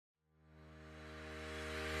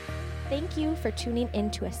Thank you for tuning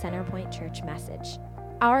into a Centerpoint Church message.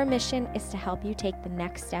 Our mission is to help you take the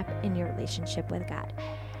next step in your relationship with God.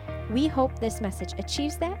 We hope this message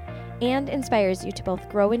achieves that and inspires you to both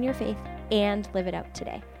grow in your faith and live it out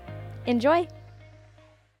today. Enjoy.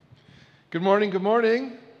 Good morning, good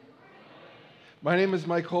morning. My name is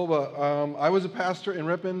Mike Holba. I was a pastor in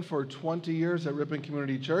Ripon for 20 years at Ripon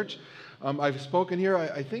Community Church. I've spoken here,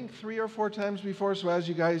 I think 3 or 4 times before, so as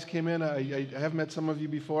you guys came in, I have met some of you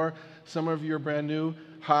before. Some of you are brand new.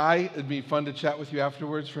 Hi, it'd be fun to chat with you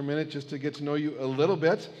afterwards for a minute just to get to know you a little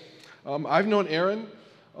bit. I've known Aaron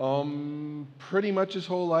pretty much his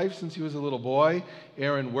whole life since he was a little boy.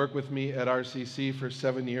 Aaron worked with me at RCC for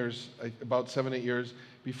 7 years, about 7-8 years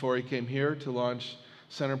before he came here to launch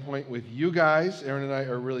Centerpoint with you guys. Aaron and I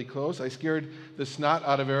are really close. I scared the snot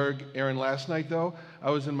out of Aaron last night, though. I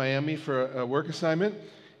was in Miami for a work assignment,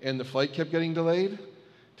 and the flight kept getting delayed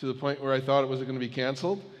to the point where I thought it was going to be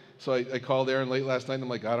canceled. So I called Aaron late last night, and I'm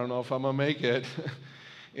like, I don't know if I'm going to make it.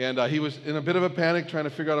 And he was in a bit of a panic trying to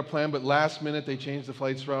figure out a plan, but last minute they changed the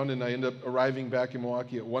flights around, and I ended up arriving back in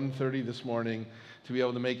Milwaukee at 1:30 this morning to be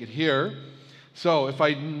able to make it here. So if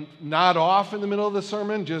I nod off in the middle of the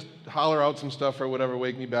sermon, just holler out some stuff or whatever,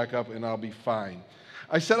 wake me back up, and I'll be fine.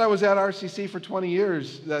 I said I was at RCC for 20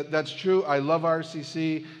 years. That's true. I love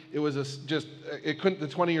RCC. It was the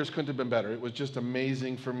 20 years couldn't have been better. It was just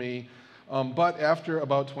amazing for me. But after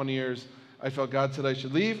about 20 years, I felt God said I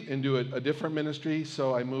should leave and do a different ministry.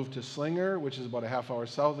 So I moved to Slinger, which is about a half hour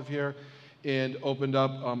south of here, and opened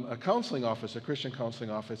up a counseling office, a Christian counseling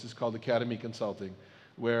office. It's called Academy Consulting,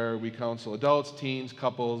 where we counsel adults, teens,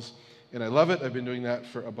 couples, and I love it. I've been doing that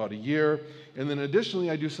for about a year. And then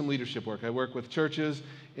additionally, I do some leadership work. I work with churches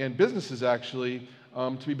and businesses, actually,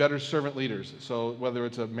 to be better servant leaders. So whether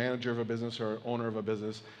it's a manager of a business or owner of a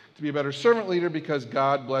business, to be a better servant leader, because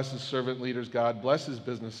God blesses servant leaders, God blesses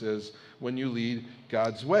businesses when you lead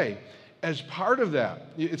God's way. As part of that,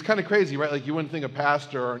 it's kind of crazy, right? Like you wouldn't think a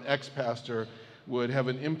pastor or an ex-pastor would have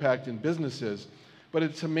an impact in businesses. But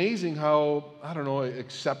it's amazing how,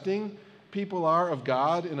 accepting people are of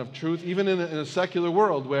God and of truth, even in a secular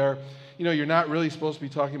world where, you're not really supposed to be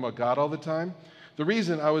talking about God all the time. The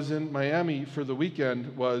reason I was in Miami for the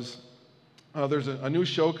weekend was there's a new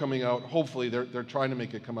show coming out. Hopefully, they're trying to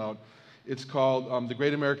make it come out. It's called The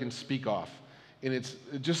Great American Speak Off. And it's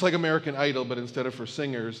just like American Idol, but instead of for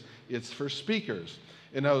singers, it's for speakers.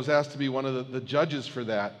 And I was asked to be one of the judges for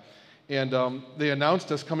that. And they announced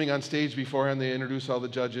us coming on stage beforehand. They introduced all the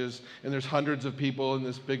judges, and there's hundreds of people in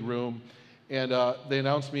this big room. And they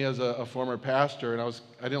announced me as a former pastor, and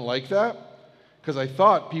I didn't like that because I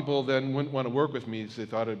thought people then wouldn't want to work with me because they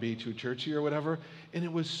thought it'd be too churchy or whatever. And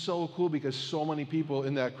it was so cool because so many people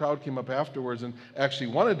in that crowd came up afterwards and actually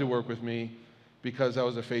wanted to work with me because I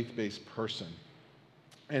was a faith-based person.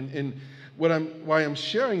 And why I'm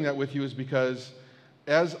sharing that with you is because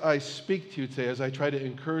as I speak to you today, as I try to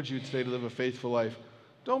encourage you today to live a faithful life,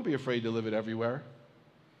 don't be afraid to live it everywhere.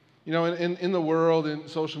 In the world, in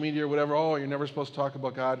social media or whatever, you're never supposed to talk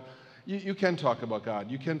about God. You can talk about God.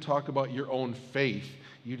 You can talk about your own faith.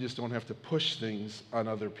 You just don't have to push things on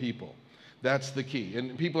other people. That's the key.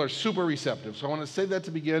 And people are super receptive. So I want to say that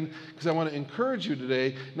to begin because I want to encourage you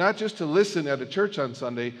today, not just to listen at a church on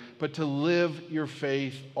Sunday, but to live your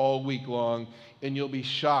faith all week long. And you'll be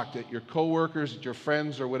shocked at your coworkers, at your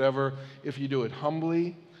friends or whatever. If you do it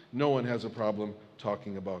humbly, no one has a problem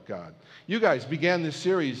talking about God. You guys began this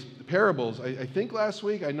series, Parables, I think last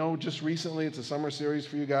week. I know just recently it's a summer series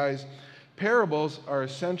for you guys. Parables are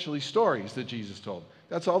essentially stories that Jesus told.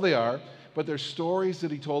 That's all they are. But they're stories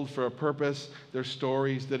that he told for a purpose. They're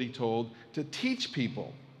stories that he told to teach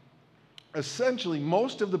people. Essentially,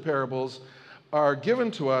 most of the parables are given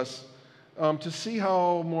to us to see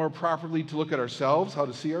how more properly to look at ourselves, how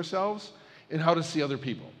to see ourselves, and how to see other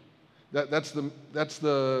people. That's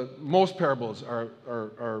the most parables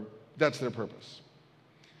are that's their purpose.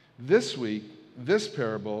 This week, this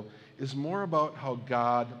parable is more about how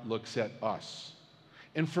God looks at us.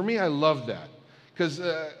 And for me, I love that because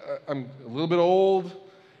I'm a little bit old.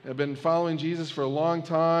 I've been following Jesus for a long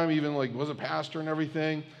time, even was a pastor and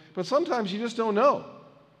everything. But sometimes you just don't know.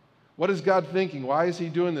 What is God thinking? Why is he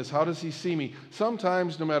doing this? How does he see me?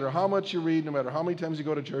 Sometimes, no matter how much you read, no matter how many times you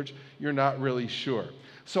go to church, you're not really sure.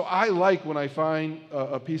 So I like when I find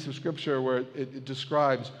a piece of scripture where it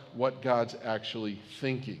describes what God's actually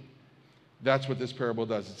thinking. That's what this parable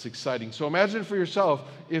does. It's exciting. So imagine for yourself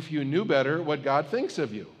if you knew better what God thinks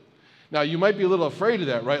of you. Now, you might be a little afraid of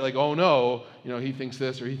that, right? Like, oh no, he thinks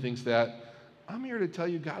this or he thinks that. I'm here to tell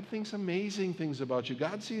you God thinks amazing things about you.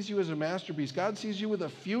 God sees you as a masterpiece. God sees you with a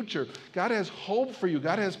future. God has hope for you.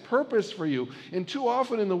 God has purpose for you. And too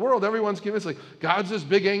often in the world, everyone's convinced, like, God's this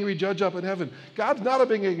big angry judge up in heaven. God's not a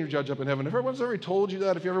big angry judge up in heaven. If everyone's ever told you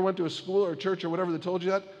that, if you ever went to a school or a church or whatever that told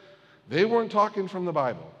you that, they weren't talking from the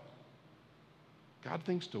Bible. God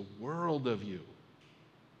thinks the world of you.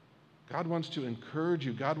 God wants to encourage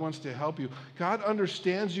you. God wants to help you. God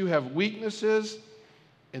understands you have weaknesses,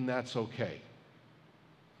 and that's okay.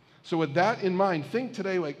 So with that in mind, think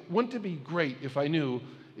today, like, wouldn't it be great if I knew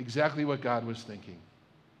exactly what God was thinking?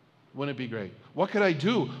 Wouldn't it be great? What could I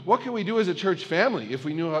do? What could we do as a church family if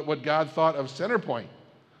we knew what God thought of Centerpoint?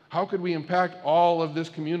 How could we impact all of this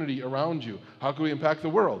community around you? How could we impact the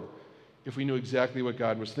world if we knew exactly what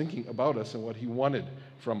God was thinking about us and what he wanted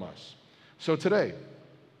from us? So today,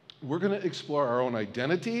 we're going to explore our own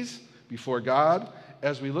identities before God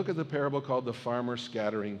as we look at the parable called the farmer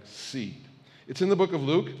scattering seed. It's in the book of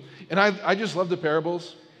Luke, and I just love the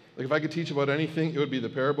parables. Like, if I could teach about anything, it would be the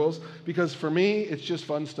parables, because for me, it's just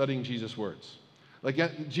fun studying Jesus' words.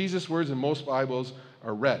 Like, Jesus' words in most Bibles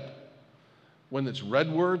are red. When it's red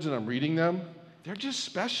words and I'm reading them, they're just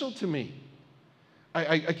special to me.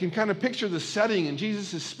 I can kind of picture the setting, and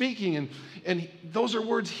Jesus is speaking, and those are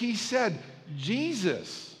words he said.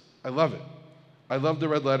 Jesus. I love it. I love the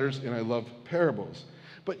red letters, and I love parables.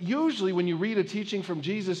 But usually when you read a teaching from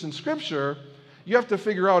Jesus in Scripture, you have to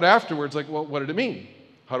figure out afterwards, like, well, what did it mean?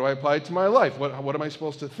 How do I apply it to my life? What am I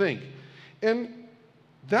supposed to think? And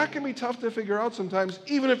that can be tough to figure out sometimes,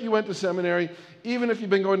 even if you went to seminary, even if you've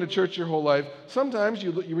been going to church your whole life. Sometimes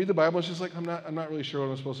you read the Bible, and it's just like, I'm not really sure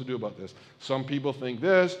what I'm supposed to do about this. Some people think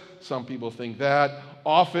this, some people think that.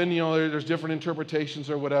 Often, there's different interpretations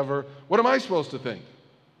or whatever. What am I supposed to think?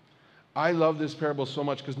 I love this parable so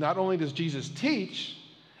much because not only does Jesus teach,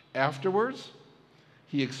 afterwards,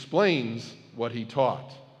 he explains what he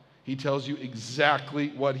taught. He tells you exactly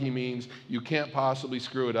what he means. You can't possibly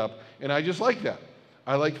screw it up. And I just like that.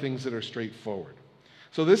 I like things that are straightforward.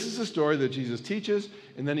 So this is a story that Jesus teaches,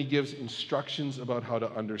 and then he gives instructions about how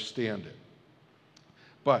to understand it.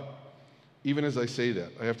 But even as I say that,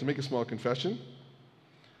 I have to make a small confession.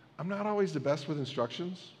 I'm not always the best with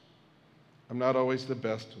instructions. I'm not always the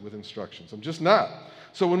best with instructions. I'm just not.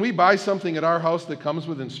 So when we buy something at our house that comes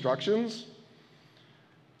with instructions,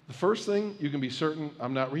 the first thing you can be certain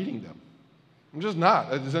I'm not reading them. I'm just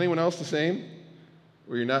not. Is anyone else the same?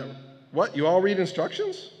 Where you're not, what? You all read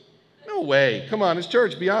instructions? No way. Come on, it's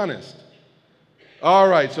church, be honest. All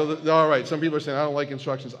right, some people are saying I don't like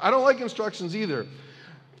instructions. I don't like instructions either.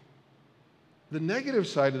 The negative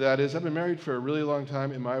side of that is I've been married for a really long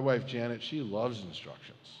time, and my wife Janet, she loves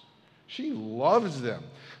instructions. She loves them.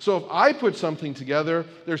 So if I put something together,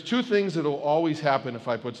 there's two things that will always happen if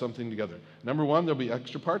I put something together. Number one, there'll be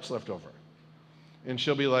extra parts left over. And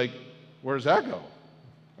she'll be like, where does that go?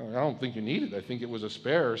 I don't think you need it. I think it was a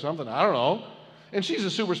spare or something. I don't know. And she's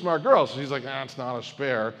a super smart girl, so she's like, it's not a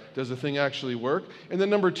spare. Does the thing actually work? And then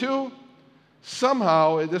number two,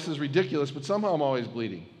 somehow, this is ridiculous, but somehow I'm always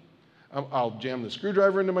bleeding. I'll jam the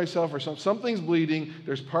screwdriver into myself or something's bleeding.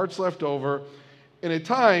 There's parts left over. And at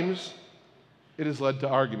times, it has led to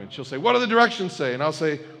arguments. She'll say, what do the directions say? And I'll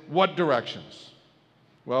say, what directions?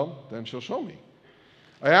 Well, then she'll show me.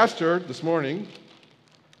 I asked her this morning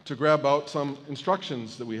to grab out some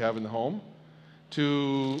instructions that we have in the home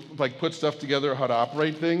to put stuff together, how to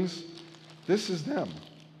operate things. This is them.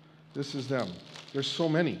 There's so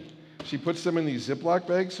many. She puts them in these Ziploc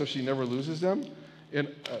bags so she never loses them. And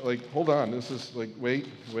hold on, this is wait,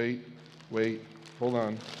 hold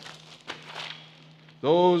on.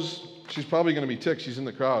 Those, she's probably going to be ticked. She's in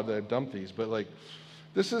the crowd that I dumped these. But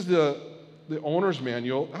this is the owner's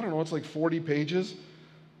manual. I don't know, it's 40 pages.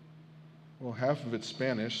 Well, half of it's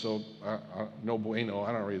Spanish, so no bueno,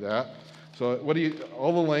 I don't read that. So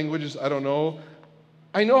all the languages, I don't know.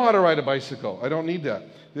 I know how to ride a bicycle. I don't need that.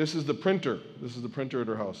 This is the printer. This is the printer at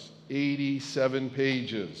her house. 87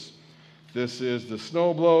 pages. This is the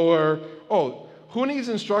snowblower. Oh, who needs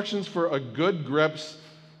instructions for a good grips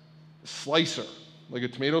slicer? Like a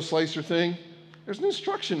tomato slicer thing? There's an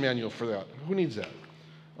instruction manual for that. Who needs that?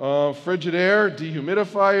 Frigidaire,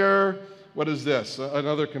 dehumidifier. What is this?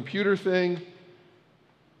 Another computer thing.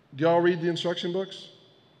 Do y'all read the instruction books?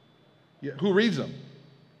 Yeah. Who reads them?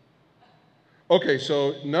 Okay,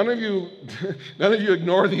 so none of you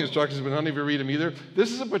ignore the instructions, but none of you read them either.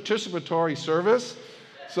 This is a participatory service.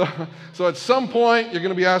 So at some point, you're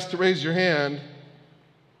going to be asked to raise your hand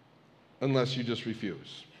unless you just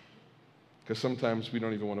refuse. Because sometimes we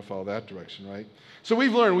don't even want to follow that direction, right? So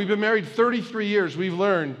we've been married 33 years. We've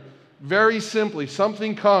learned very simply,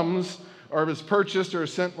 something comes or if it's purchased or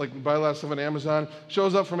sent, like we buy a lot of stuff on Amazon,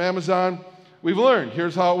 shows up from Amazon, we've learned,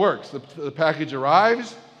 here's how it works. The package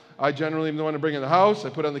arrives. I generally am the one to bring it in the house. I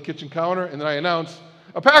put it on the kitchen counter, and then I announce,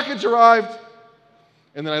 a package arrived,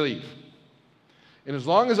 and then I leave. And as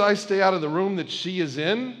long as I stay out of the room that she is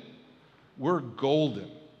in, we're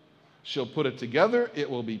golden. She'll put it together. It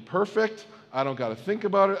will be perfect. I don't got to think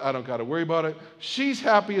about it. I don't got to worry about it. She's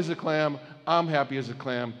happy as a clam. I'm happy as a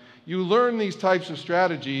clam. You learn these types of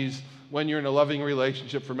strategies when you're in a loving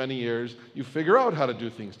relationship for many years. You figure out how to do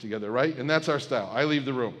things together, right? And that's our style. I leave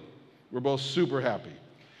the room. We're both super happy.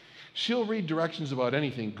 She'll read directions about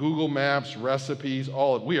anything, Google Maps, recipes,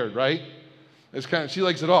 all weird, right? It's she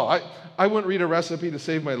likes it all. I wouldn't read a recipe to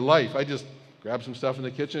save my life. I just grab some stuff in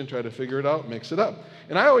the kitchen and try to figure it out, mix it up.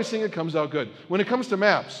 And I always think it comes out good. When it comes to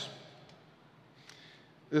maps,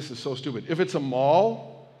 this is so stupid. If it's a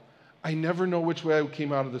mall, I never know which way I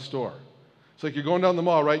came out of the store. It's like you're going down the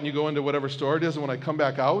mall, right, and you go into whatever store it is, and when I come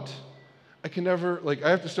back out, I can never, I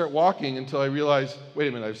have to start walking until I realize, wait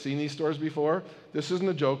a minute, I've seen these stores before. This isn't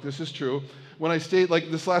a joke. This is true. When I stayed,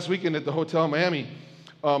 this last weekend at the hotel in Miami,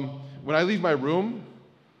 when I leave my room,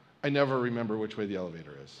 I never remember which way the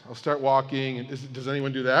elevator is. I'll start walking, and does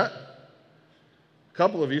anyone do that? A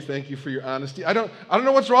couple of you, thank you for your honesty. I don't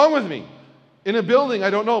know what's wrong with me. In a building,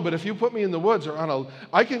 I don't know, but if you put me in the woods or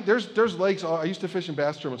there's lakes. I used to fish in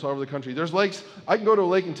bass tournaments all over the country. There's lakes. I can go to a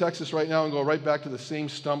lake in Texas right now and go right back to the same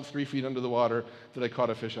stump 3 feet under the water that I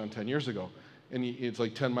caught a fish on 10 years ago. And it's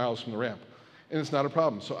like 10 miles from the ramp. And it's not a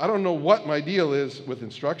problem. So I don't know what my deal is with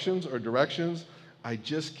instructions or directions. I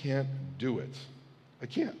just can't do it. I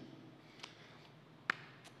can't.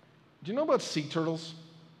 Do you know about sea turtles?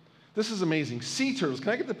 This is amazing. Sea turtles.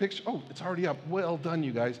 Can I get the picture? Oh, it's already up. Well done,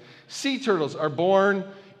 you guys. Sea turtles are born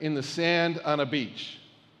in the sand on a beach.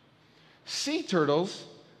 Sea turtles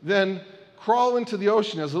then crawl into the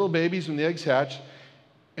ocean as little babies when the eggs hatch,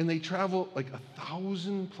 and they travel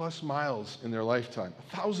 1,000+ miles in their lifetime.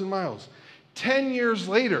 1,000 miles. 10 years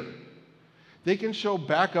later, they can show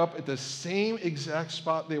back up at the same exact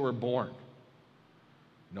spot they were born.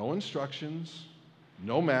 No instructions,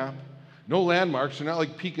 no map, no landmarks. They're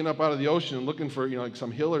not peeking up out of the ocean and looking for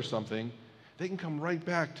some hill or something. They can come right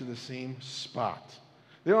back to the same spot.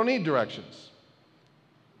 They don't need directions.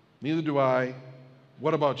 Neither do I.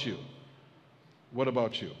 What about you? What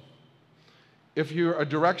about you? If you're a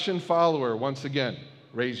direction follower, once again,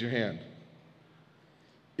 raise your hand.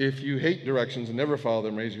 If you hate directions and never follow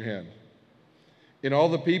them, raise your hand. And all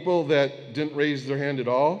the people that didn't raise their hand at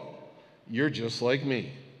all, you're just like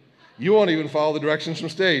me. You won't even follow the directions from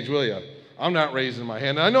stage, will you? I'm not raising my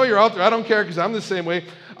hand. And I know you're out there. I don't care because I'm the same way.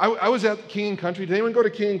 I was at King & Country. Did anyone go to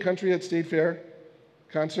King & Country at State Fair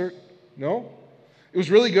concert? No? It was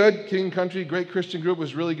really good. King & Country, great Christian group,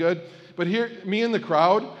 was really good. But here, me and the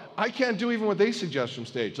crowd, I can't do even what they suggest from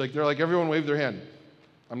stage. They're everyone wave their hand.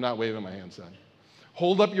 I'm not waving my hand, son.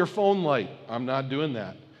 Hold up your phone light. I'm not doing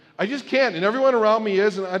that. I just can't, and everyone around me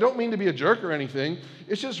is, and I don't mean to be a jerk or anything.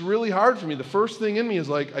 It's just really hard for me. The first thing in me is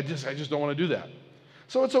I just don't want to do that.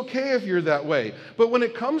 So it's okay if you're that way. But when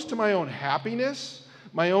it comes to my own happiness,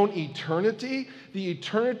 my own eternity, the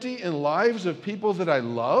eternity and lives of people that I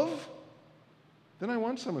love, then I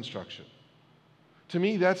want some instruction. To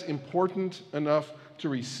me, that's important enough to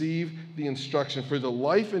receive the instruction. For the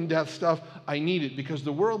life and death stuff, I need it because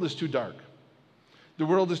the world is too dark. The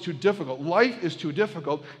world is too difficult. Life is too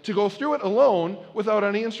difficult to go through it alone without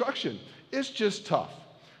any instruction. It's just tough.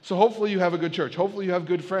 So hopefully you have a good church. Hopefully you have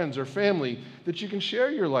good friends or family that you can share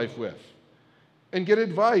your life with and get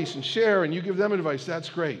advice and share, and you give them advice. That's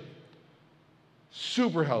great.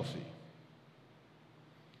 Super healthy.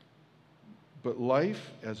 But life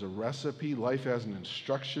as a recipe, life as an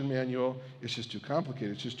instruction manual, it's just too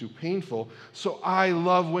complicated. It's just too painful. So I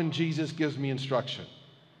love when Jesus gives me instruction.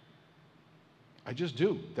 I just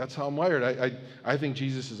do. That's how I'm wired. I think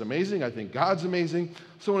Jesus is amazing. I think God's amazing.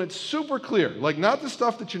 So when it's super clear, not the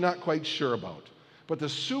stuff that you're not quite sure about, but the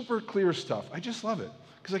super clear stuff, I just love it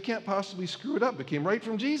because I can't possibly screw it up. It came right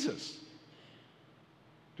from Jesus.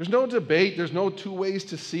 There's no debate. There's no two ways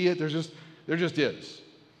to see it. There just is.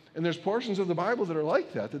 And there's portions of the Bible that are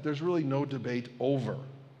like that there's really no debate over.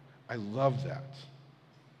 I love that.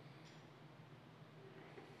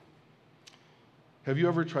 Have you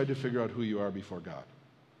ever tried to figure out who you are before God?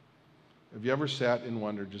 Have you ever sat and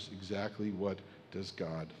wondered just exactly what does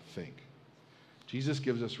God think? Jesus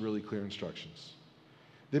gives us really clear instructions.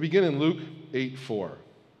 They begin in Luke 8:4.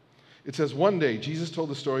 It says, one day Jesus told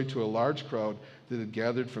the story to a large crowd that had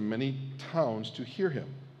gathered from many towns to hear him.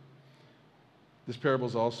 This parable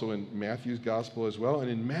is also in Matthew's gospel as well. And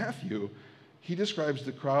in Matthew, he describes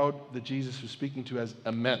the crowd that Jesus was speaking to as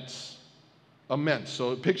immense. immense.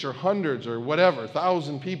 So picture hundreds or whatever,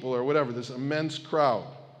 1,000 people or whatever, this immense crowd.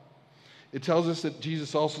 It tells us that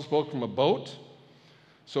Jesus also spoke from a boat.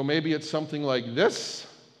 So maybe it's something like this.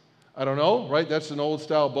 I don't know, right? That's an old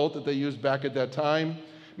style boat that they used back at that time.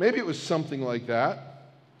 Maybe it was something like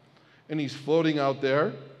that. And he's floating out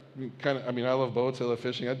there. I love boats, I love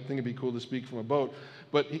fishing. I think it'd be cool to speak from a boat.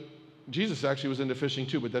 But Jesus actually was into fishing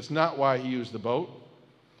too, but that's not why he used the boat.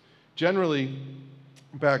 Generally,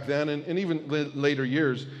 back then, and even later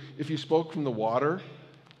years, if you spoke from the water,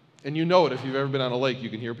 and you know it if you've ever been on a lake, you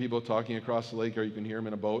can hear people talking across the lake, or you can hear them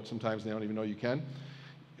in a boat. Sometimes they don't even know you can.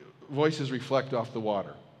 Voices reflect off the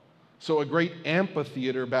water. So a great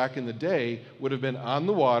amphitheater back in the day would have been on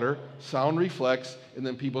the water, sound reflects, and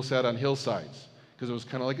then people sat on hillsides, because it was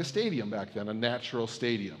kind of like a stadium back then, a natural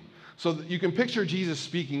stadium. So you can picture Jesus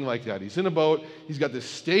speaking like that. He's in a boat, he's got this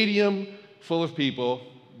stadium full of people,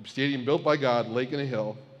 stadium built by God, lake and a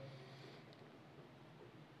hill,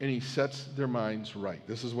 and he sets their minds right.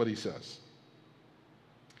 This is what he says.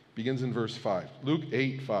 Begins in verse 5. Luke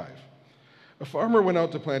 8:5. A farmer went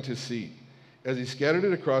out to plant his seed. As he scattered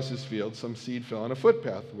it across his field, some seed fell on a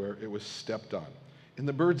footpath where it was stepped on, and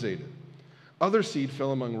the birds ate it. Other seed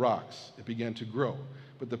fell among rocks. It began to grow,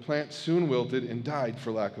 but the plant soon wilted and died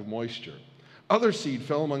for lack of moisture. Other seed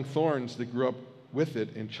fell among thorns that grew up with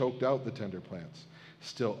it and choked out the tender plants.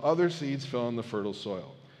 Still other seeds fell in the fertile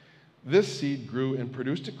soil. This seed grew and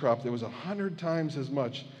produced a crop that was 100 times as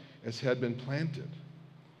much as had been planted.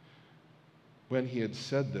 When he had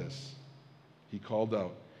said this, he called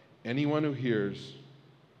out, anyone with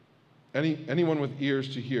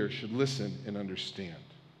ears to hear should listen and understand.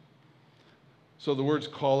 So the words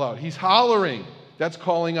call out. He's hollering. That's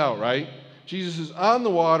calling out, right? Jesus is on the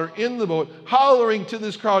water, in the boat, hollering to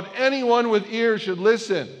this crowd. Anyone with ears should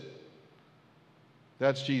listen.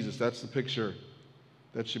 That's Jesus. That's the picture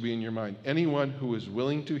that should be in your mind. Anyone who is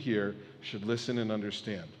willing to hear should listen and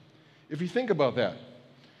understand. If you think about that,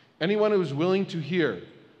 anyone who is willing to hear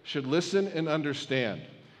should listen and understand.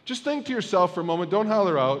 Just think to yourself for a moment. Don't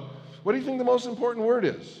holler out. What do you think the most important word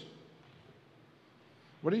is?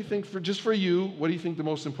 What do you think, just for you, what do you think the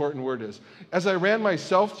most important word is? As I ran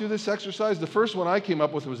myself through this exercise, the first one I came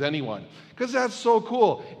up with was anyone. Because that's so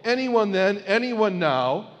cool. Anyone then, anyone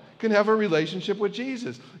now can have a relationship with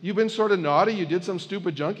Jesus. You've been sort of naughty. You did some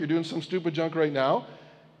stupid junk. You're doing some stupid junk right now.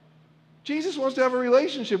 Jesus wants to have a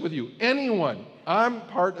relationship with you. Anyone. I'm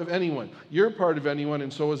part of anyone. You're part of anyone,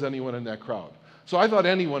 and so is anyone in that crowd. So I thought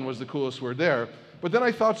anyone was the coolest word there. But then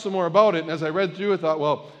I thought some more about it, and as I read through it, I thought,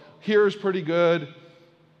 well, hear is pretty good.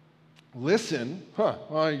 Listen,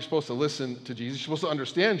 well, you're supposed to listen to Jesus. You're supposed to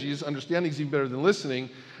understand Jesus. Understanding is even better than listening.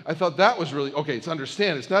 I thought that was really, okay, it's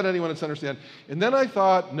understand. It's not anyone, it's understand. And then I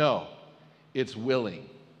thought, no, it's willing.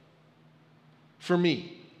 For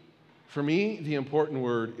me, the important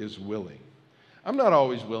word is willing. I'm not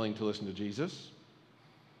always willing to listen to Jesus.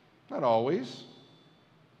 Not always.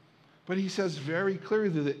 But he says very clearly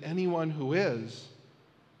that anyone who is,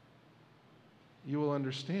 you will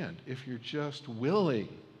understand if you're just willing.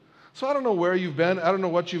 So I don't know where you've been. I don't know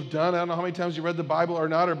what you've done. I don't know how many times you read the Bible or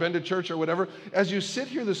not, or been to church or whatever. As you sit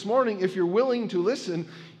here this morning, if you're willing to listen,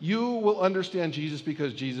 you will understand Jesus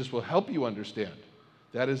because Jesus will help you understand.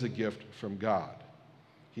 That is a gift from God.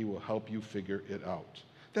 He will help you figure it out.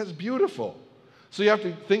 That's beautiful. So you have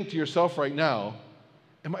to think to yourself right now,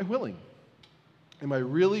 am I willing? Am I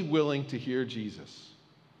really willing to hear Jesus?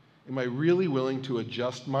 Am I really willing to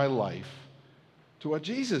adjust my life to what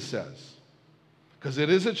Jesus says? Because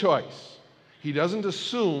it is a choice. He doesn't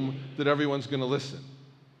assume that everyone's going to listen.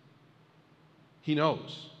 He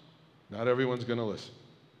knows not everyone's going to listen.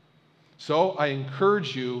 So I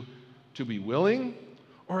encourage you to be willing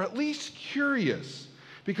or at least curious,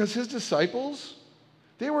 because his disciples,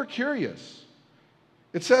 they were curious.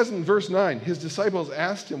 It says in verse 9, his disciples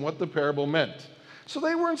asked him what the parable meant. So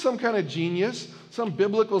they weren't some kind of genius, some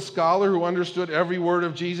biblical scholar who understood every word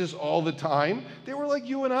of Jesus all the time. They were like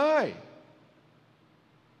you and I.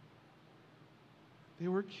 They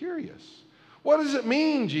were curious. What does it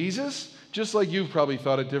mean, Jesus? Just like you've probably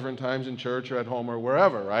thought at different times in church or at home or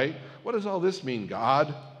wherever, right? What does all this mean,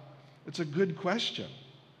 God? It's a good question.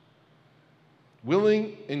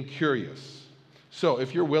 Willing and curious. So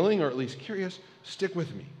if you're willing or at least curious, stick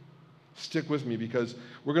with me. Stick with me, because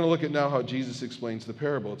we're going to look at now how Jesus explains the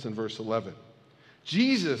parable. It's in verse 11.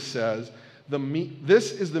 Jesus says,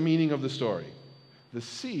 this is the meaning of the story. The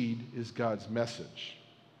seed is God's message.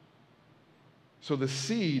 So the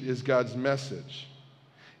seed is God's message.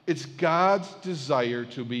 It's God's desire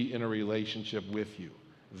to be in a relationship with you.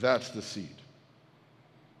 That's the seed.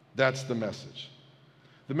 That's the message.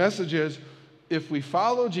 The message is, if we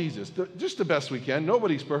follow Jesus, just the best we can,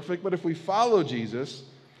 nobody's perfect, but if we follow Jesus,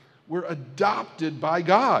 we're adopted by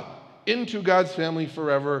God into God's family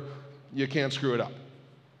forever. You can't screw it up.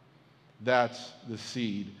 That's the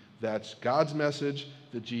seed. That's God's message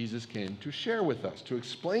that Jesus came to share with us, to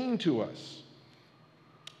explain to us.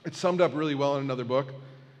 It's summed up really well in another book.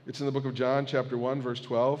 It's in the book of John, chapter 1, verse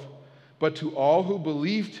 12. But to all who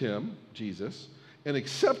believed him, Jesus, and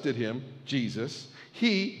accepted him, Jesus,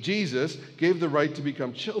 he, Jesus, gave the right to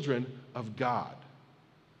become children of God.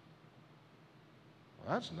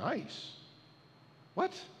 Well, that's nice.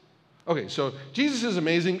 What? Okay, so Jesus is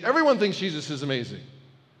amazing. Everyone thinks Jesus is amazing.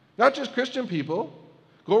 Not just Christian people.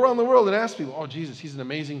 Go around the world and ask people, oh, Jesus, he's an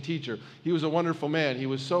amazing teacher. He was a wonderful man. He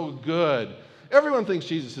was so good. Everyone thinks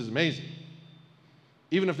Jesus is amazing.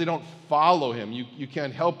 Even if they don't follow him, you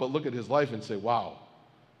can't help but look at his life and say, wow,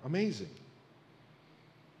 amazing.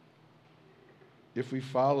 If we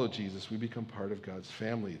follow Jesus, we become part of God's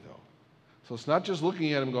family, though. So it's not just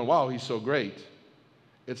looking at him going, wow, he's so great.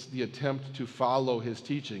 It's the attempt to follow his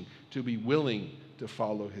teaching, to be willing to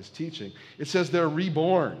follow his teaching. It says they're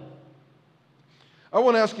reborn. I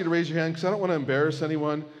won't ask you to raise your hand because I don't want to embarrass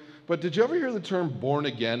anyone, but did you ever hear the term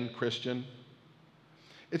born-again Christian?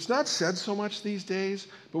 It's not said so much these days,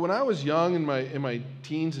 but when I was young in my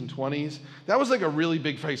teens and 20s, that was like a really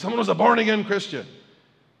big phrase. Someone was a born-again Christian.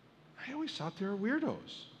 I always thought they were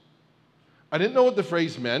weirdos. I didn't know what the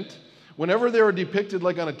phrase meant. Whenever they were depicted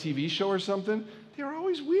like on a TV show or something, they were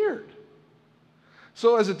always weird.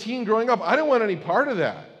 So as a teen growing up, I didn't want any part of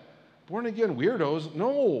that. Born-again weirdos?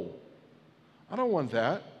 No, I don't want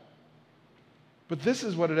that. But this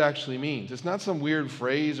is what it actually means. It's not some weird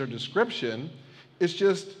phrase or description. It's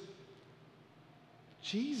just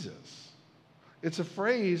Jesus. It's a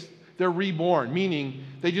phrase, they're reborn, meaning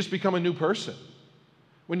they just become a new person.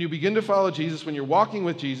 When you begin to follow Jesus, when you're walking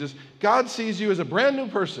with Jesus, God sees you as a brand new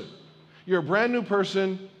person. You're a brand new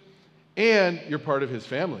person, and you're part of his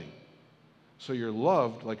family. So you're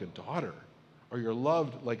loved like a daughter, or you're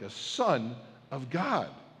loved like a son of God.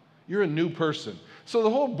 You're a new person. So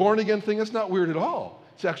the whole born-again thing, that's not weird at all.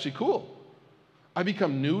 It's actually cool. I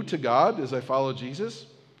become new to God as I follow Jesus?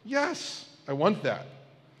 Yes, I want that.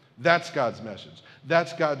 That's God's message.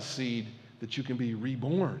 That's God's seed, that you can be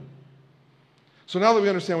reborn. So now that we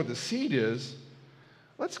understand what the seed is,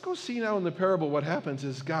 let's go see now in the parable what happens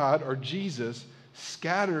is God, or Jesus,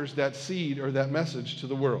 scatters that seed or that message to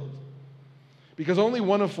the world. Because only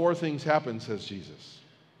one of four things happens, says Jesus.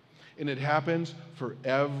 And it happens for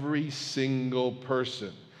every single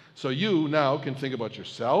person. So you now can think about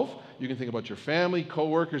yourself, you can think about your family,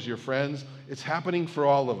 coworkers, your friends. It's happening for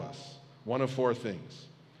all of us. One of four things.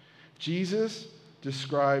 Jesus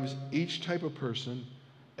describes each type of person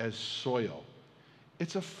as soil.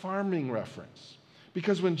 It's a farming reference.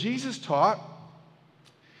 Because when Jesus taught,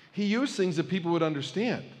 he used things that people would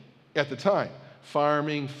understand at the time.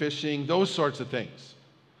 Farming, fishing, those sorts of things.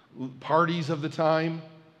 Parties of the time.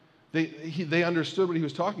 They understood what he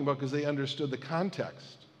was talking about because they understood the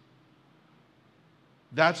context.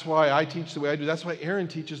 That's why I teach the way I do. That's why Aaron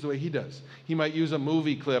teaches the way he does. He might use a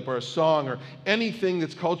movie clip or a song or anything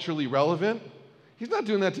that's culturally relevant. He's not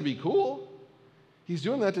doing that to be cool. He's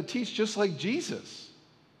doing that to teach just like Jesus.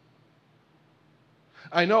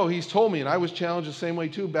 I know he's told me, and I was challenged the same way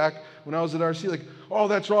too back when I was at RC, like, oh,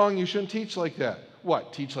 that's wrong, you shouldn't teach like that.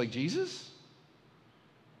 What, teach like Jesus?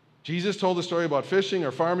 Jesus told the story about fishing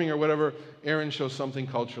or farming or whatever. Aaron shows something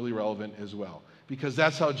culturally relevant as well, because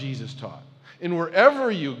that's how Jesus taught. And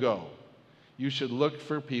wherever you go, you should look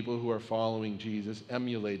for people who are following Jesus,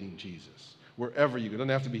 emulating Jesus. Wherever you go. It doesn't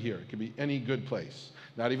have to be here. It can be any good place.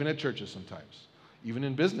 Not even at churches sometimes. Even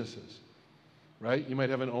in businesses. Right? You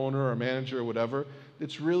might have an owner or a manager or whatever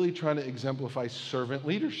that's really trying to exemplify servant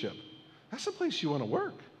leadership. That's the place you want to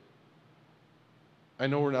work. I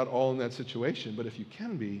know we're not all in that situation, but if you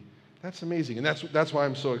can be, that's amazing. And that's why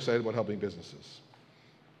I'm so excited about helping businesses.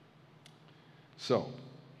 So,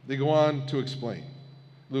 they go on to explain.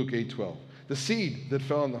 Luke 8:12. The seed that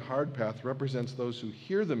fell on the hard path represents those who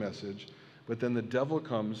hear the message, but then the devil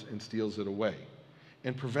comes and steals it away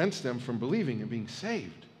and prevents them from believing and being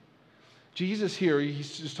saved. Jesus here,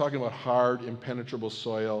 he's just talking about hard, impenetrable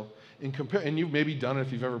soil. And you've maybe done it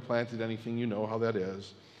if you've ever planted anything, you know how that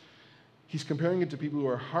is. He's comparing it to people who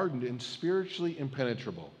are hardened and spiritually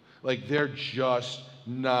impenetrable. Like they're just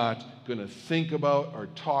not going to think about or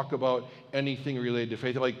talk about anything related to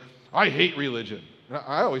faith. They're like, I hate religion. And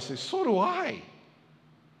I always say, so do I.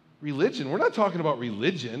 Religion, we're not talking about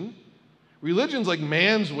religion. Religion's like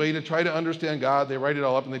man's way to try to understand God. They write it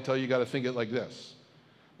all up and they tell you got to think it like this.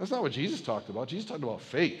 That's not what Jesus talked about. Jesus talked about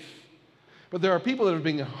faith. But there are people that are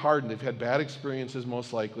being hardened. They've had bad experiences,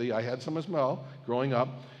 most likely. I had some as well, growing up,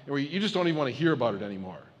 and where you just don't even want to hear about it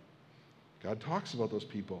anymore. God talks about those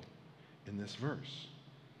people in this verse.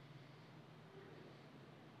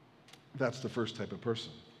 That's the first type of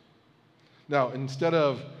person. Now, instead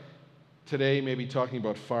of today maybe talking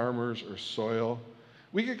about farmers or soil,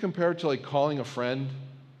 we could compare it to like calling a friend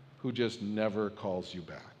who just never calls you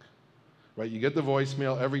back. Right? You get the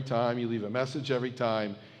voicemail every time, you leave a message every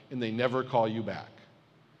time, and they never call you back.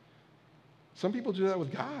 Some people do that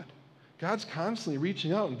with God. God's constantly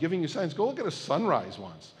reaching out and giving you signs. Go look at a sunrise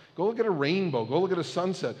once. Go look at a rainbow. Go look at a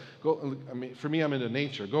sunset. For me, I'm into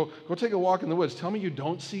nature. Go take a walk in the woods. Tell me you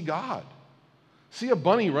don't see God. See a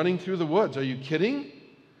bunny running through the woods. Are you kidding?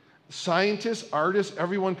 Scientists, artists,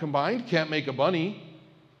 everyone combined can't make a bunny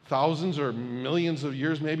thousands or millions of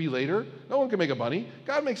years maybe later. No one can make a bunny.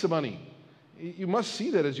 God makes a bunny. You must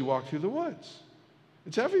see that as you walk through the woods.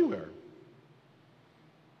 It's everywhere.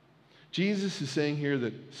 Jesus is saying here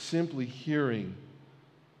that simply hearing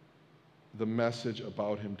the message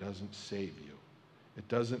about him doesn't save you. It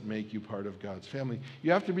doesn't make you part of God's family.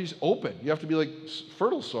 You have to be open. You have to be like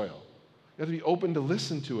fertile soil. You have to be open to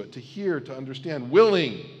listen to it, to hear, to understand.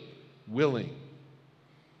 Willing.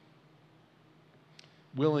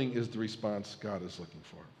 Willing is the response God is looking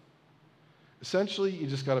for. Essentially, you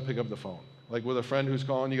just got to pick up the phone. Like with a friend who's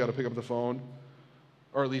calling, you got to pick up the phone,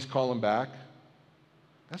 or at least call them back.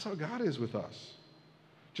 That's how God is with us.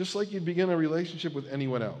 Just like you'd begin a relationship with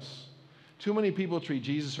anyone else. Too many people treat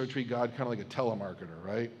Jesus or treat God kind of like a telemarketer,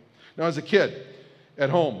 right? Now, as a kid at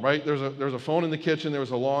home, right, there's a phone in the kitchen. There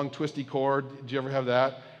was a long, twisty cord. Did you ever have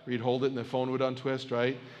that? Where you'd hold it and the phone would untwist,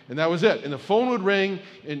 right? And that was it. And the phone would ring,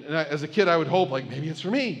 and as a kid, I would hope, like, maybe it's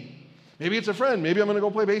for me. Maybe it's a friend. Maybe I'm going to go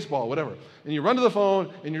play baseball, whatever. And you run to the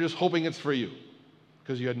phone, and you're just hoping it's for you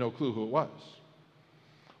because you had no clue who it was.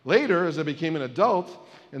 Later, as I became an adult,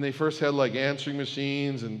 and they first had like answering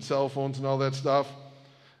machines and cell phones and all that stuff.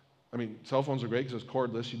 I mean, cell phones are great because it's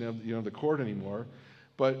cordless. You don't have the cord anymore.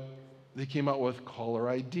 But they came out with caller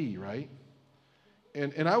ID, right?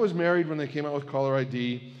 And I was married when they came out with caller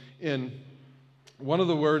ID. And one of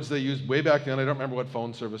the words they used way back then, I don't remember what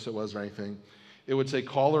phone service it was or anything, it would say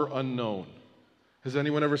caller unknown. Has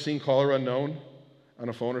anyone ever seen caller unknown on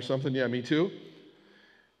a phone or something? Yeah, me too.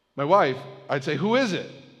 My wife, I'd say, who is it?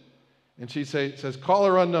 And she'd says,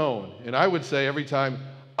 caller unknown. And I would say every time,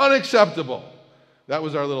 unacceptable. That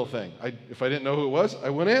was our little thing. If I didn't know who it was, I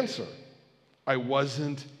wouldn't answer. I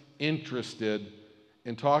wasn't interested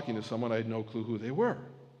in talking to someone I had no clue who they were.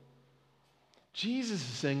 Jesus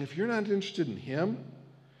is saying, if you're not interested in him,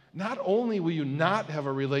 not only will you not have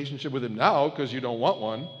a relationship with him now because you don't want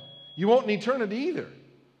one, you won't in eternity either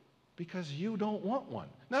because you don't want one.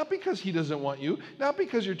 Not because he doesn't want you, not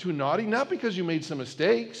because you're too naughty, not because you made some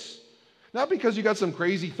mistakes, not because you got some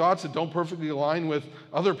crazy thoughts that don't perfectly align with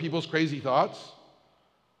other people's crazy thoughts.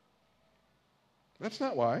 That's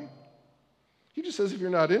not why. He just says if you're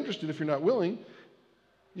not interested, if you're not willing,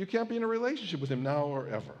 you can't be in a relationship with him now or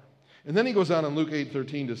ever. And then he goes on in Luke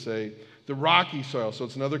 8:13 to say, the rocky soil, so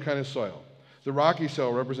it's another kind of soil. The rocky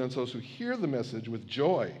soil represents those who hear the message with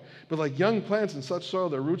joy. But like young plants in such soil,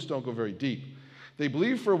 their roots don't go very deep. They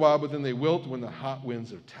believe for a while, but then they wilt when the hot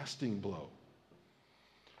winds of testing blow.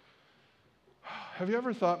 Have you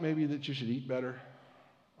ever thought maybe that you should eat better?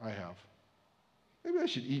 I have. Maybe I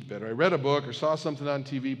should eat better. I read a book or saw something on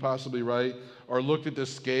TV, possibly right, or looked at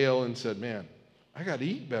this scale and said, man, I got to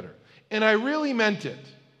eat better. And I really meant it.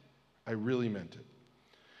 I really meant it.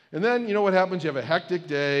 And then, you know what happens? You have a hectic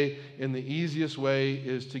day, and the easiest way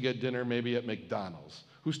is to get dinner maybe at McDonald's.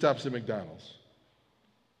 Who stops at McDonald's?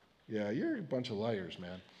 Yeah, you're a bunch of liars,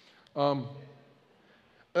 man.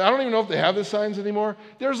 I don't even know if they have the signs anymore.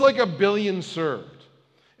 There's like 1 billion served.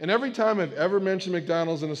 And every time I've ever mentioned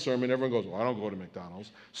McDonald's in a sermon, everyone goes, well, I don't go to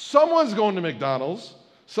McDonald's. Someone's going to McDonald's.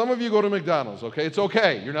 Some of you go to McDonald's, okay? It's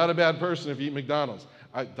okay. You're not a bad person if you eat McDonald's.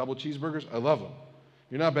 Double cheeseburgers, I love them.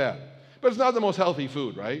 You're not bad. But it's not the most healthy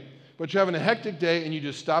food, right? But you're having a hectic day and you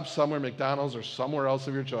just stop somewhere, McDonald's or somewhere else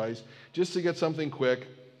of your choice, just to get something quick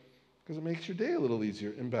because it makes your day a little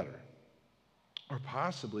easier and better. Or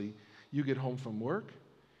possibly you get home from work,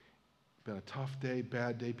 been a tough day,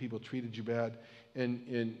 bad day, people treated you bad,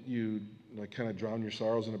 and you like kind of drown your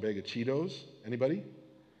sorrows in a bag of Cheetos. Anybody?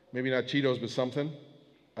 Maybe not Cheetos, but something.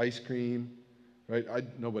 Ice cream, right?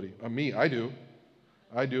 Nobody. Me, I do.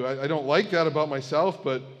 I don't like that about myself,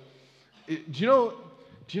 but do you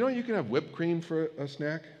know you can have whipped cream for a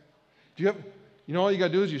snack? All you got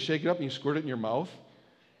to do is you shake it up and you squirt it in your mouth.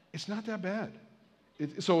 It's not that bad.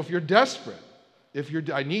 So if you're desperate,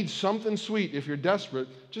 I need something sweet, if you're desperate,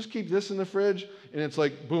 just keep this in the fridge, and it's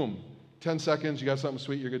like, boom, 10 seconds, you got something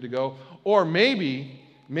sweet, you're good to go. Or maybe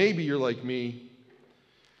you're like me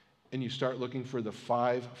and you start looking for the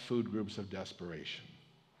 5 food groups of desperation.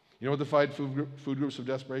 You know what the 5 food groups of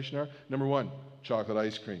desperation are? Number 1, chocolate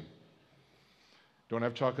ice cream. Don't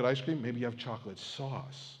have chocolate ice cream? Maybe you have chocolate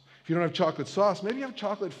sauce. If you don't have chocolate sauce, maybe you have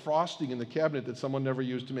chocolate frosting in the cabinet that someone never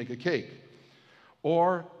used to make a cake.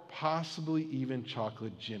 Or possibly even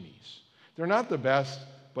chocolate jimmies. They're not the best,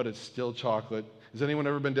 but it's still chocolate. Has anyone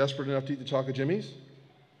ever been desperate enough to eat the chocolate jimmies?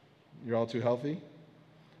 You're all too healthy?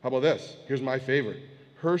 How about this? Here's my favorite.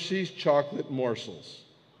 Hershey's chocolate morsels.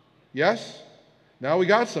 Yes? Now we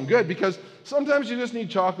got some. Good, because sometimes you just need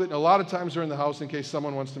chocolate, and a lot of times they're in the house in case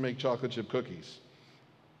someone wants to make chocolate chip cookies.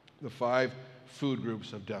 The 5 food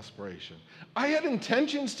groups of desperation. I had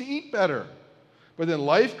intentions to eat better, but then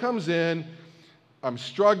life comes in, I'm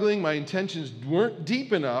struggling, my intentions weren't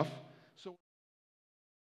deep enough,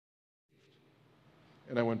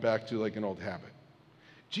 and I went back to like an old habit.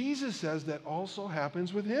 Jesus says that also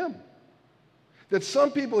happens with him. That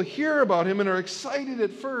some people hear about him and are excited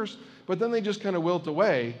at first, but then they just kind of wilt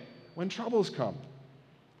away when troubles come.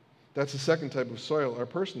 That's the second type of soil or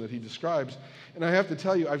person that he describes. And I have to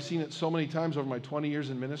tell you, I've seen it so many times over my 20 years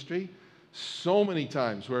in ministry, so many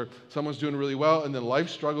times where someone's doing really well and then life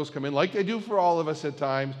struggles come in, like they do for all of us at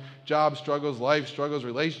times. Job struggles, life struggles,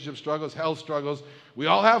 relationship struggles, health struggles. We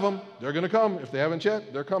all have them. They're going to come. If they haven't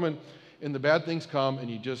yet, they're coming. And the bad things come and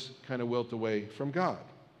you just kind of wilt away from God.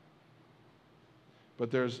 But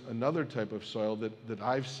there's another type of soil that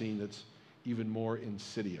I've seen that's even more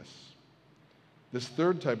insidious. This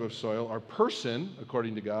third type of soil, our person,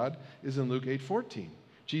 according to God, is in Luke 8:14.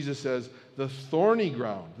 Jesus says, the thorny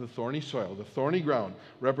ground, the thorny soil, the thorny ground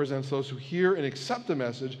represents those who hear and accept the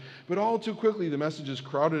message, but all too quickly the message is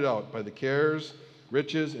crowded out by the cares,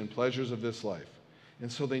 riches, and pleasures of this life.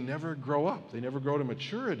 And so they never grow up. They never grow to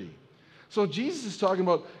maturity. So Jesus is talking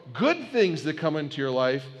about good things that come into your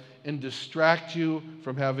life and distract you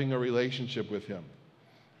from having a relationship with him.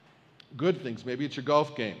 Good things. Maybe it's your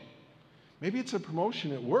golf game. Maybe it's a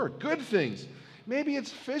promotion at work. Good things. Maybe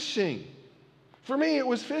it's fishing. For me, it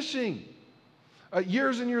was fishing.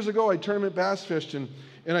 Years and years ago, I tournament bass fished, and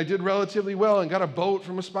I did relatively well and got a boat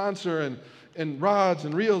from a sponsor and rods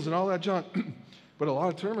and reels and all that junk. But a lot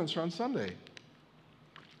of tournaments are on Sunday.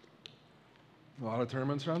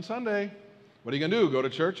 What are you going to do? Go to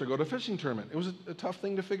church or go to a fishing tournament? It was a tough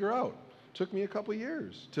thing to figure out. It took me a couple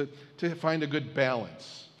years to find a good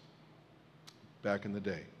balance back in the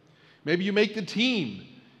day. Maybe you make the team,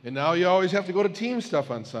 and now you always have to go to team stuff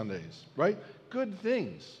on Sundays, right? Good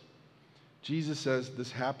things. Jesus says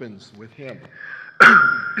this happens with him.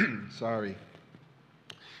 Sorry.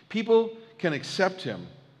 People can accept him,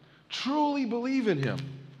 truly believe in him,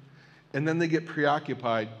 and then they get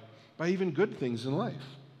preoccupied by even good things in life.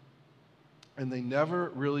 And they never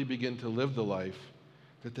really begin to live the life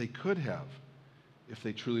that they could have if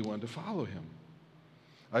they truly wanted to follow him.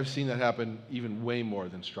 I've seen that happen even way more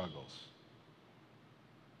than struggles.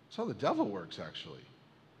 That's how the devil works, actually.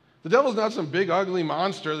 The devil's not some big, ugly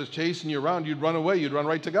monster that's chasing you around. You'd run away. You'd run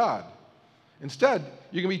right to God. Instead,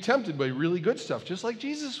 you can be tempted by really good stuff, just like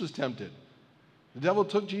Jesus was tempted. The devil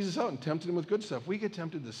took Jesus out and tempted him with good stuff. We get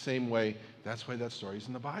tempted the same way. That's why that story's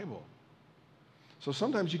in the Bible. So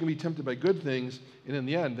sometimes you can be tempted by good things, and in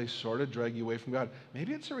the end, they sort of drag you away from God.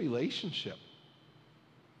 Maybe it's a relationship,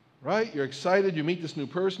 right? You're excited, you meet this new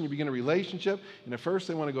person, you begin a relationship, and at first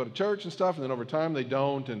they want to go to church and stuff, and then over time they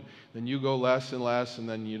don't, and then you go less and less, and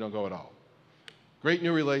then you don't go at all. Great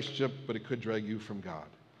new relationship, but it could drag you from God.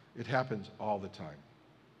 It happens all the time.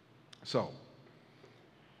 So,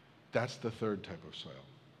 that's the third type of soil.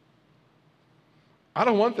 I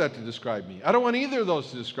don't want that to describe me. I don't want either of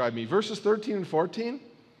those to describe me. Verses 13 and 14,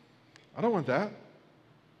 I don't want that.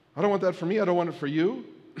 I don't want that for me. I don't want it for you.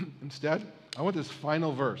 Instead, I want this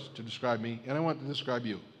final verse to describe me, and I want to describe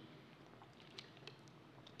you.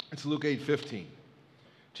 It's Luke 8:15.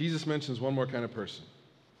 Jesus mentions one more kind of person.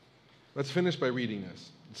 Let's finish by reading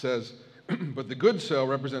this. It says, but the good soil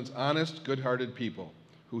represents honest, good-hearted people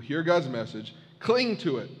who hear God's message, cling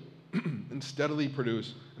to it, and steadily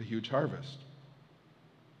produce a huge harvest.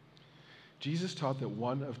 Jesus taught that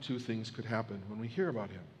one of two things could happen when we hear about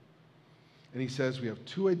him. And he says we have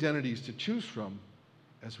two identities to choose from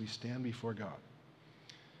as we stand before God.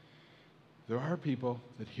 There are people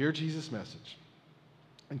that hear Jesus' message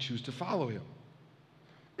and choose to follow him.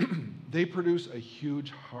 They produce a huge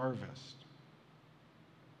harvest.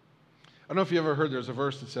 I don't know if you ever heard there's a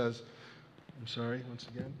verse that says, I'm sorry, once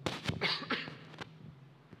again.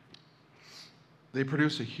 They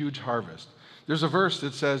produce a huge harvest. There's a verse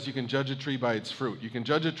that says you can judge a tree by its fruit. You can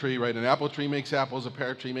judge a tree, right? An apple tree makes apples, a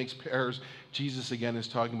pear tree makes pears. Jesus, again, is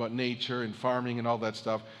talking about nature and farming and all that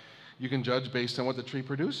stuff. You can judge based on what the tree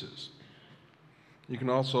produces. You can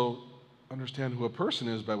also understand who a person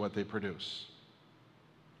is by what they produce.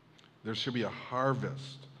 There should be a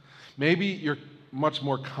harvest. Maybe you're much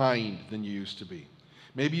more kind than you used to be.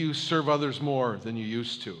 Maybe you serve others more than you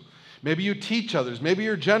used to. Maybe you teach others. Maybe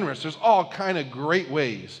you're generous. There's all kind of great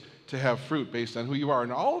ways to have fruit based on who you are.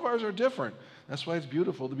 And all of ours are different. That's why it's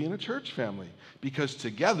beautiful to be in a church family, because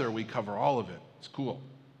together we cover all of it. It's cool.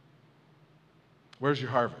 Where's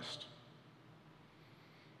your harvest?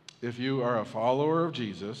 If you are a follower of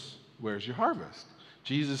Jesus, where's your harvest?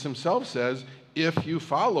 Jesus himself says, if you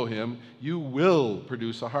follow him, you will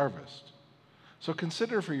produce a harvest. So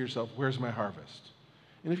consider for yourself, where's my harvest?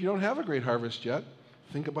 And if you don't have a great harvest yet,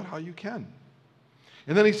 think about how you can.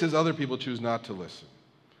 And then he says other people choose not to listen.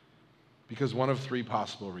 Because one of three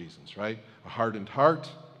possible reasons, right? A hardened heart,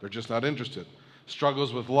 they're just not interested.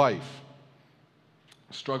 Struggles with life.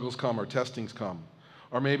 Struggles come or testings come.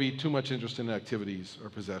 Or maybe too much interest in activities or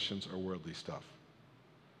possessions or worldly stuff.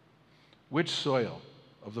 Which soil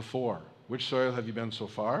of the four? Which soil have you been so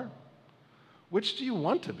far? Which do you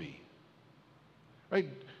want to be? Right?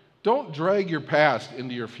 Don't drag your past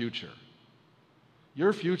into your future.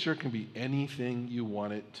 Your future can be anything you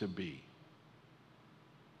want it to be.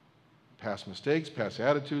 Past mistakes, past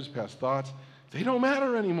attitudes, past thoughts, they don't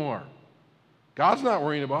matter anymore. God's not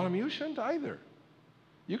worrying about them. You shouldn't either.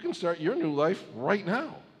 You can start your new life right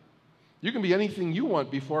now. You can be anything you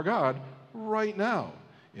want before God right now,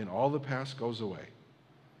 and all the past goes away.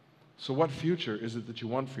 So what future is it that you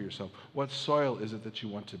want for yourself? What soil is it that you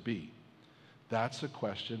want to be? That's a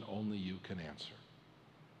question only you can answer.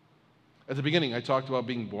 At the beginning, I talked about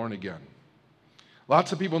being born again.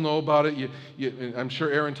 Lots of people know about it. I'm sure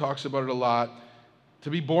Aaron talks about it a lot. To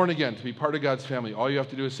be born again, to be part of God's family, all you have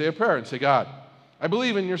to do is say a prayer and say, God, I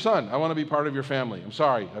believe in your son. I want to be part of your family. I'm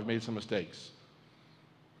sorry, I've made some mistakes.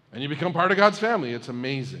 And you become part of God's family. It's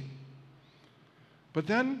amazing. But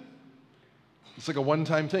then, it's like a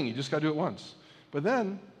one-time thing. You just got to do it once. But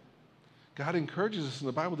then, God encourages us in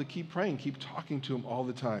the Bible to keep praying, keep talking to him all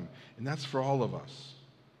the time. And that's for all of us.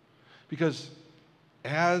 Because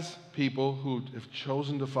as people who have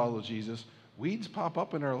chosen to follow Jesus, weeds pop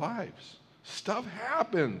up in our lives. Stuff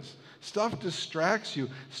happens. Stuff distracts you.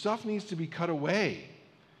 Stuff needs to be cut away.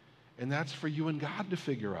 And that's for you and God to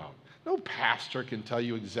figure out. No pastor can tell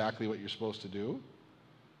you exactly what you're supposed to do.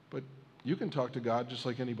 But you can talk to God just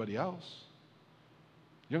like anybody else.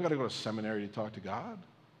 You don't got to go to seminary to talk to God.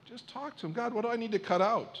 Just talk to him. God, what do I need to cut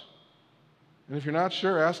out? And if you're not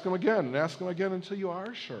sure, ask him again, and ask him again until you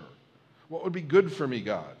are sure. What would be good for me,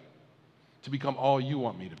 God, to become all you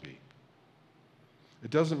want me to be? It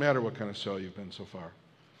doesn't matter what kind of soil you've been so far.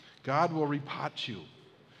 God will repot you.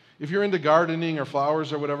 If you're into gardening or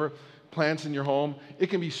flowers or whatever, plants in your home, it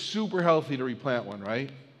can be super healthy to replant one, right?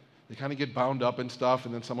 They kind of get bound up and stuff,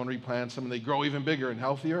 and then someone replants them, and they grow even bigger and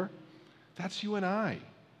healthier. That's you and I.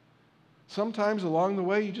 Sometimes along the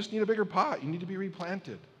way, you just need a bigger pot. You need to be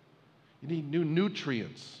replanted. You need new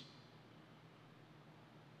nutrients.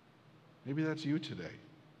 Maybe that's you today.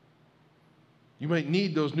 You might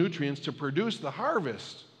need those nutrients to produce the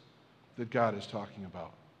harvest that God is talking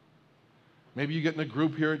about. Maybe you get in a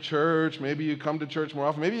group here at church. Maybe you come to church more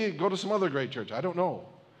often. Maybe you go to some other great church. I don't know.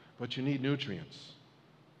 But you need nutrients.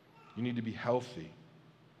 You need to be healthy.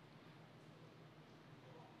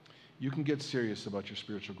 You can get serious about your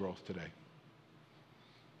spiritual growth today.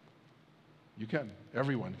 You can.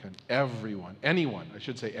 Everyone can. Everyone. Anyone. I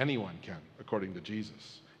should say anyone can, according to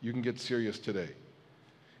Jesus. You can get serious today.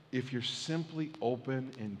 If you're simply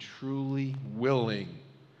open and truly willing,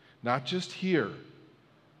 not just hear.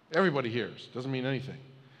 Everybody hears. Doesn't mean anything.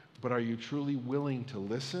 But are you truly willing to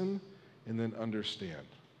listen and then understand?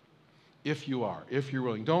 If you are. If you're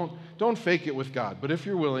willing. Don't fake it with God. But if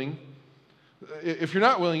you're willing, if you're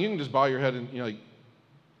not willing, you can just bow your head and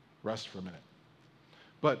rest for a minute.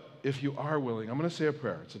 But if you are willing, I'm going to say a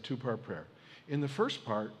prayer. It's a two-part prayer. In the first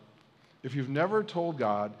part, if you've never told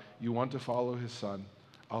God you want to follow his son,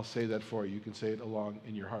 I'll say that for you. You can say it along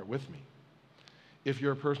in your heart with me. If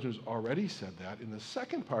you're a person who's already said that, in the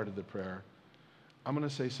second part of the prayer, I'm going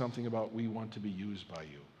to say something about we want to be used by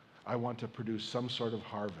you. I want to produce some sort of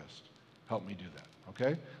harvest. Help me do that,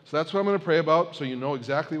 okay? So that's what I'm going to pray about, so you know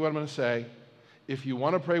exactly what I'm going to say. If you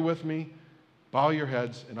want to pray with me, bow your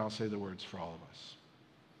heads, and I'll say the words for all of us.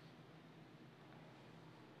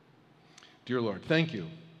 Dear Lord, thank you.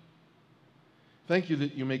 Thank you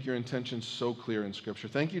that you make your intentions so clear in Scripture.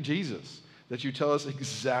 Thank you, Jesus, that you tell us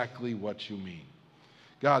exactly what you mean.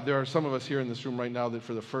 God, there are some of us here in this room right now that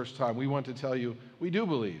for the first time, we want to tell you, we do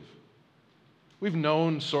believe. We've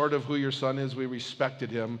known sort of who your son is. We respected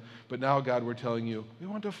him. But now, God, we're telling you, we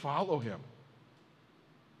want to follow him.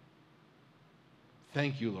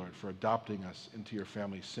 Thank you, Lord, for adopting us into your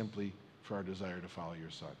family simply for our desire to follow your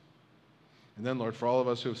son. And then, Lord, for all of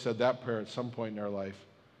us who have said that prayer at some point in our life,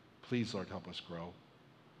 please, Lord, help us grow.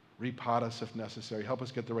 Repot us if necessary. Help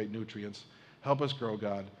us get the right nutrients. Help us grow,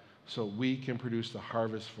 God, so we can produce the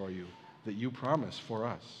harvest for you that you promise for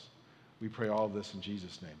us. We pray all of this in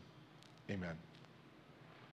Jesus' name. Amen.